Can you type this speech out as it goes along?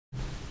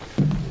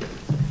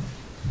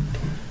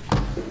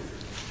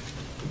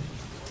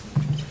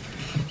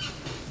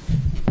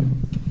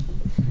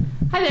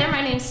Hi there,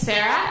 my name's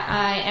Sarah.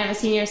 I am a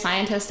senior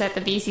scientist at the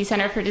BC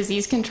Centre for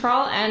Disease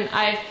Control, and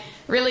I've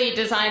really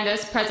designed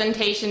this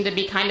presentation to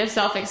be kind of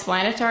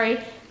self-explanatory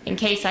in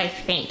case I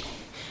faint.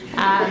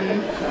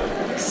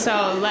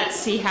 So let's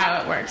see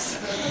how it works.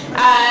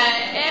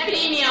 An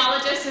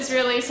epidemiologist is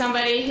really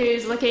somebody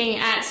who's looking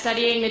at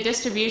studying the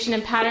distribution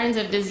and patterns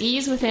of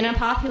disease within a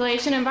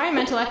population.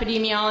 Environmental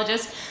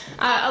epidemiologists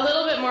a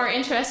little bit more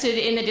interested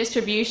in the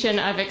distribution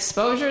of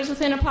exposures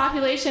within a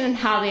population and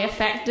how they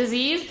affect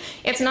disease.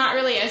 It's not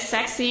really as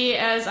sexy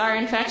as our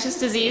infectious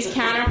disease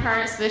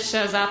counterparts. This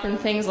shows up in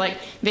things like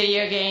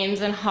video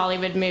games and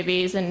Hollywood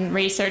movies and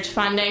research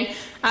funding.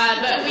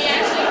 But we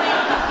actually think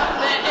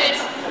that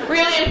it's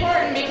really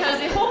important because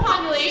the whole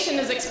population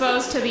is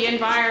exposed to the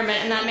environment,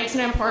 and that makes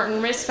an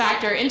important risk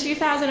factor. In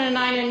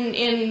 2009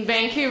 in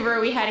Vancouver,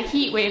 we had a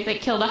heat wave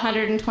that killed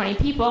 120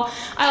 people.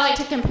 I like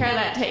to compare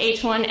that to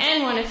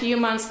H1N1 a few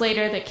months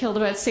later that killed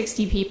about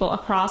 60 people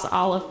across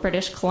all of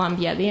British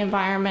Columbia. The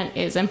environment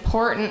is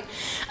important.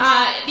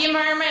 The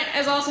environment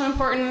is also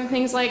important in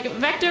things like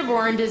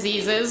vector-borne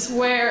diseases,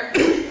 where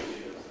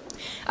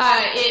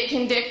it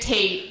can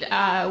dictate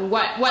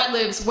what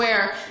lives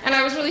where. And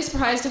I was really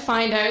surprised to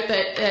find out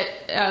that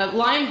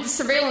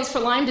surveillance for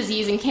Lyme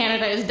disease in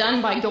Canada is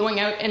done by going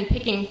out and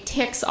picking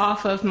ticks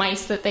off of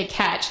mice that they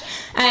catch.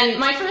 And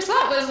my first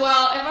thought was,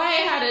 well, if I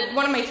had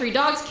one of my 3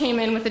 dogs came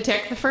in with a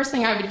tick, the first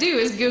thing I would do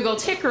is Google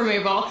tick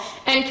removal.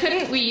 And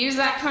couldn't we use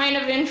that kind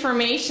of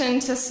information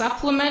to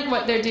supplement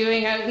what they're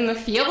doing out in the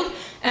field?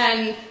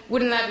 And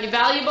wouldn't that be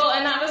valuable?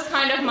 And that was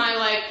kind of my,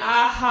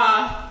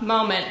 aha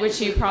moment,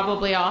 which you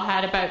probably all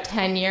had about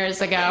 10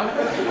 years ago.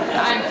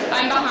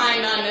 I'm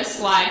behind on this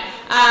slide.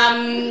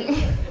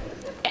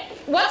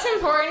 What's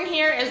important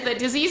here is that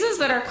diseases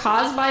that are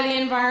caused by the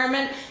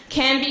environment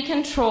can be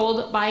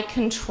controlled by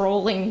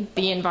controlling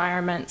the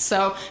environment.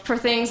 So for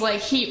things like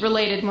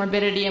heat-related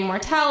morbidity and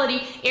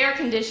mortality, air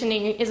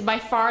conditioning is by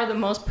far the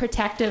most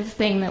protective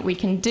thing that we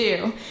can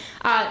do.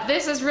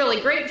 This is really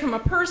great from a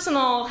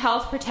personal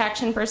health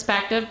protection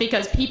perspective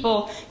because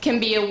people can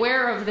be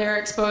aware of their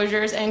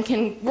exposures and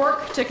can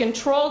work to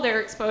control their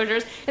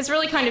exposures. It's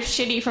really kind of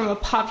shitty from a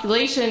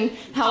population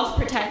health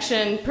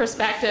protection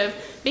perspective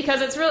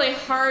because it's really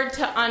hard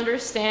to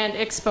understand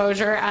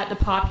exposure at the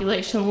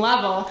population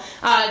level.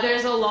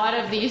 There's a lot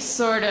of these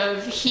sort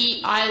of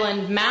heat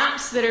island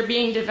maps that are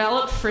being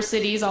developed for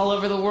cities all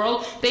over the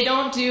world. They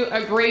don't do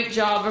a great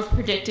job of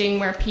predicting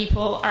where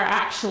people are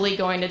actually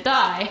going to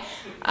die.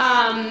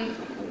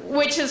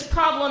 Which is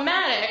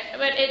problematic,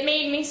 but it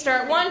made me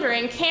start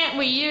wondering, can't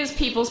we use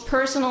people's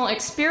personal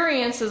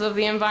experiences of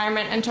the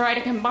environment and try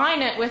to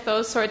combine it with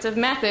those sorts of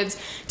methods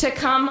to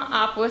come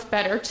up with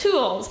better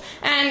tools?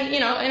 And,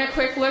 in a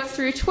quick look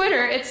through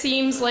Twitter, it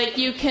seems like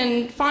you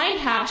can find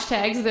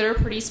hashtags that are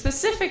pretty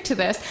specific to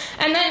this.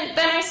 And then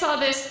I saw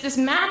this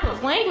map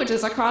of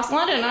languages across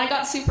London, and I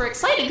got super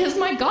excited because,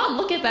 my God,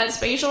 look at that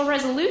spatial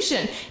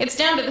resolution. It's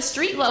down to the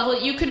street level.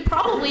 You could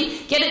probably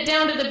get it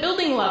down to the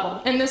building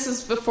level. And this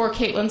is before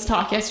Caitlin's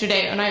talk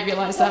yesterday, and I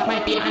realized that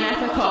might be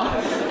unethical.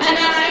 And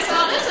then I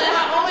saw this, and I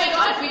thought, oh my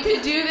God, we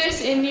could do this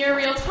in near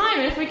real time.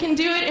 And if we can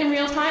do it in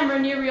real time or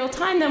near real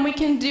time, then we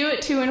can do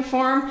it to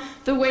inform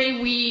the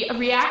way we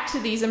react to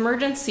these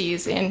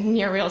emergencies in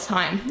near real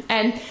time.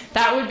 And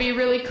that would be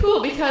really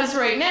cool because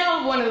right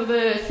now, one of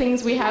the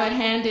things we have at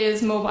hand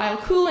is mobile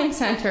cooling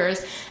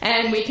centers,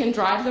 and we can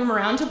drive them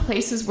around to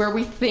places where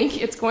we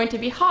think it's going to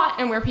be hot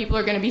and where people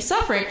are going to be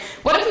suffering.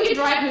 What if we could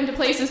drive them to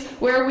places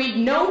where we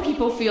know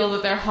people feel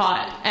that they're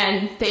hot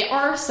and they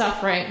are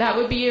suffering? That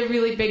would be a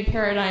really big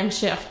paradigm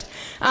shift.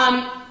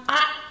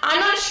 I'm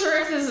not sure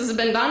if this has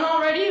been done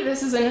already.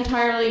 This is an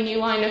entirely new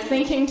line of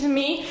thinking to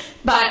me,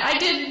 but I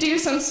did do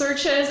some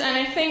searches, and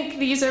I think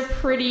these are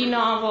pretty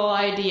novel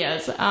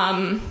ideas.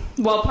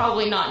 Well,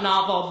 probably not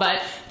novel,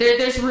 but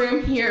there's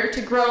room here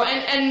to grow,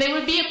 and they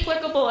would be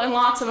applicable in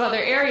lots of other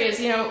areas.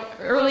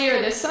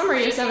 Earlier this summer,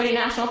 Yosemite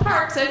National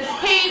Park said,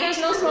 hey, there's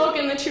no smoke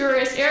in the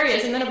tourist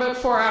areas, and then about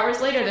 4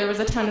 hours later, there was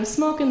a ton of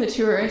smoke in the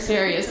tourist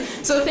areas.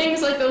 So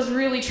things like those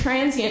really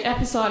transient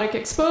episodic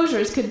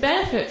exposures could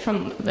benefit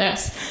from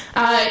this.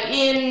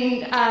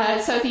 In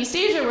Southeast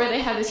Asia, where they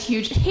had this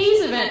huge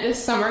haze event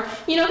this summer,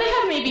 they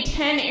have maybe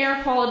 10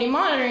 air quality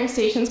monitoring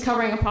stations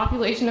covering a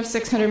population of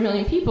 600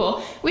 million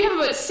people. We have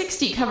about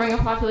 60 covering a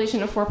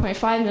population of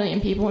 4.5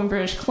 million people in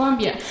British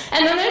Columbia.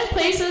 And then there's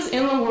places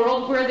in the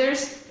world where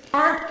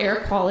aren't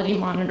air quality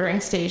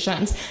monitoring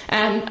stations.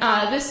 And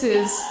this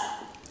is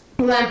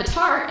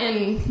Ulaanbaatar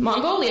in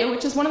Mongolia,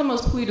 which is one of the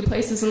most polluted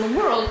places in the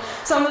world.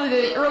 Some of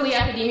the early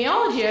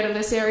epidemiology out of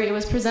this area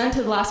was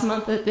presented last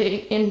month at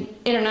the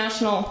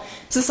International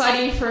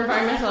Society for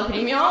Environmental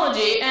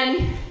Epidemiology.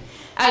 And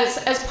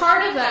as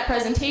part of that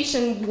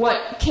presentation,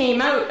 what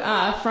came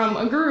out from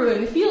a guru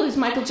in the field, who's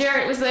Michael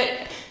Jarrett, was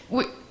that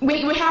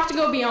we have to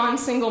go beyond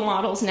single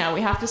models now.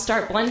 We have to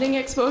start blending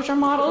exposure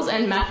models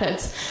and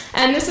methods.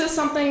 And this is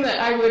something that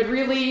I would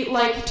really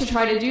like to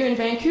try to do in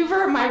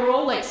Vancouver. My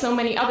role, like so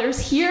many others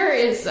here,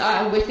 is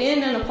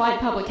within an applied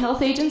public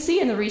health agency,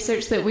 and the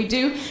research that we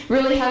do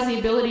really has the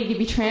ability to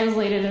be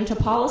translated into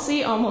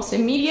policy almost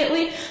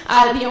immediately.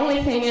 The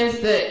only thing is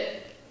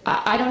that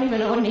I don't even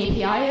know what an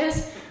API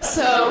is.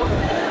 So,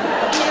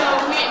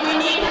 we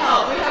need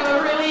help.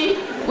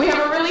 We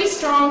have a really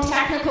strong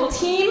technical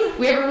team.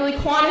 We have a really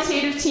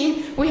quantitative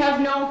team. We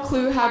have no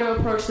clue how to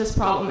approach this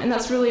problem, and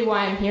that's really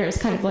why I'm here, is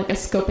kind of like a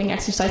scoping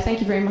exercise.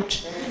 Thank you very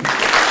much.